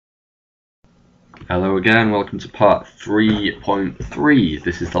Hello again, welcome to part 3.3.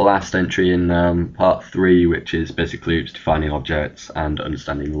 This is the last entry in part 3, which is basic loops, defining objects and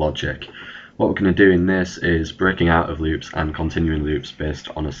understanding logic. What we're going to do in this is breaking out of loops and continuing loops based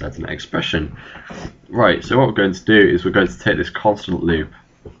on a certain expression. Right, so what we're going to do is we're going to take this constant loop.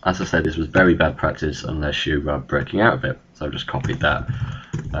 As I said, this was very bad practice unless you are breaking out of it. So I've just copied that.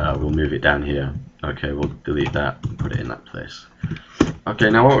 We'll move it down here. Okay, we'll delete that and put it in that place.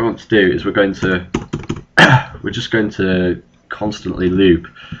 Okay, now what we want to do is we're just going to constantly loop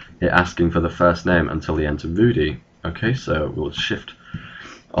it asking for the first name until we enter Rudy. Okay, so we'll shift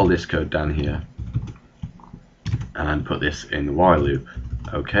all this code down here and put this in the while loop.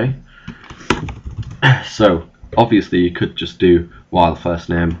 Okay, so obviously you could just do while first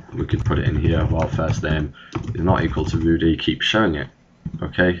name. We could put it in here, while first name is not equal to Rudy, keep showing it.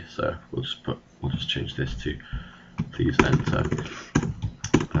 Okay, so we'll just change this to please enter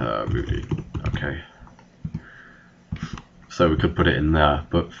Rudy. Okay, so we could put it in there,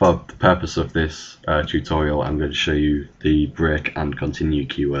 but for the purpose of this tutorial I'm going to show you the break and continue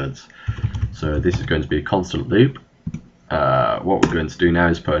keywords. So this is going to be a constant loop. What we're going to do now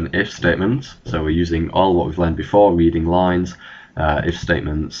is put an if statement, so we're using all what we've learned before, reading lines, if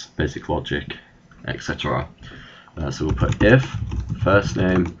statements, basic logic, etc. So we'll put if first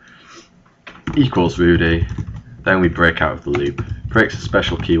name equals Rudy, then we break out of the loop. Break's a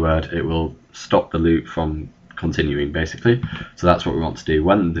special keyword, it will stop the loop from continuing basically, so that's what we want to do.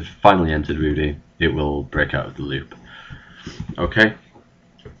 When they've finally entered Rudy, it will break out of the loop. Okay,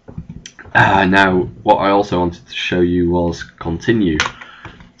 now what I also wanted to show you was continue,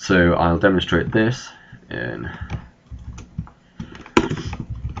 so I'll demonstrate this and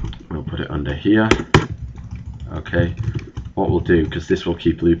we'll put it under here. Okay, what we'll do, because this will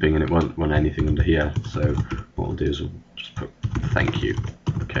keep looping and it won't run anything under here, so what we'll do is we'll just put thank you.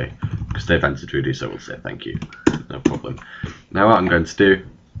 Okay, because they've entered Rudy, so we'll say thank you, no problem. Now what I'm going to do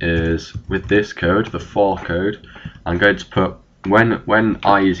is with this code, the for code, I'm going to put when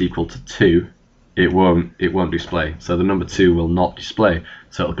I is equal to 2, it won't display, so the number 2 will not display,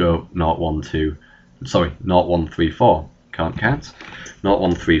 so it'll go 0 1 2, sorry, 0 1 3 4, can't count, 0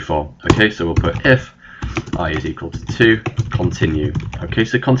 1 3 4. Okay, so we'll put if I is equal to 2, continue. Okay,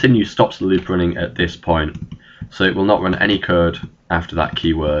 so continue stops the loop running at this point, so it will not run any code after that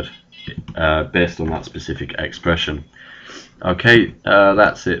keyword based on that specific expression. Okay,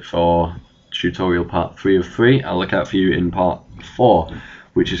 that's it for tutorial part 3 of 3. I'll look out for you in part 4,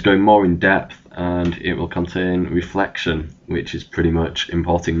 which is going more in depth, and it will contain reflection, which is pretty much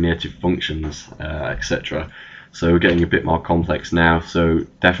importing native functions, etc. So we're getting a bit more complex now, so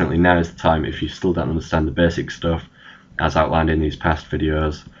definitely now is the time. If you still don't understand the basic stuff as outlined in these past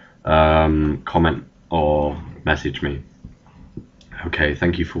videos, comment or message me. Okay,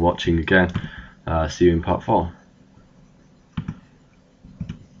 thank you for watching again. See you in part 4.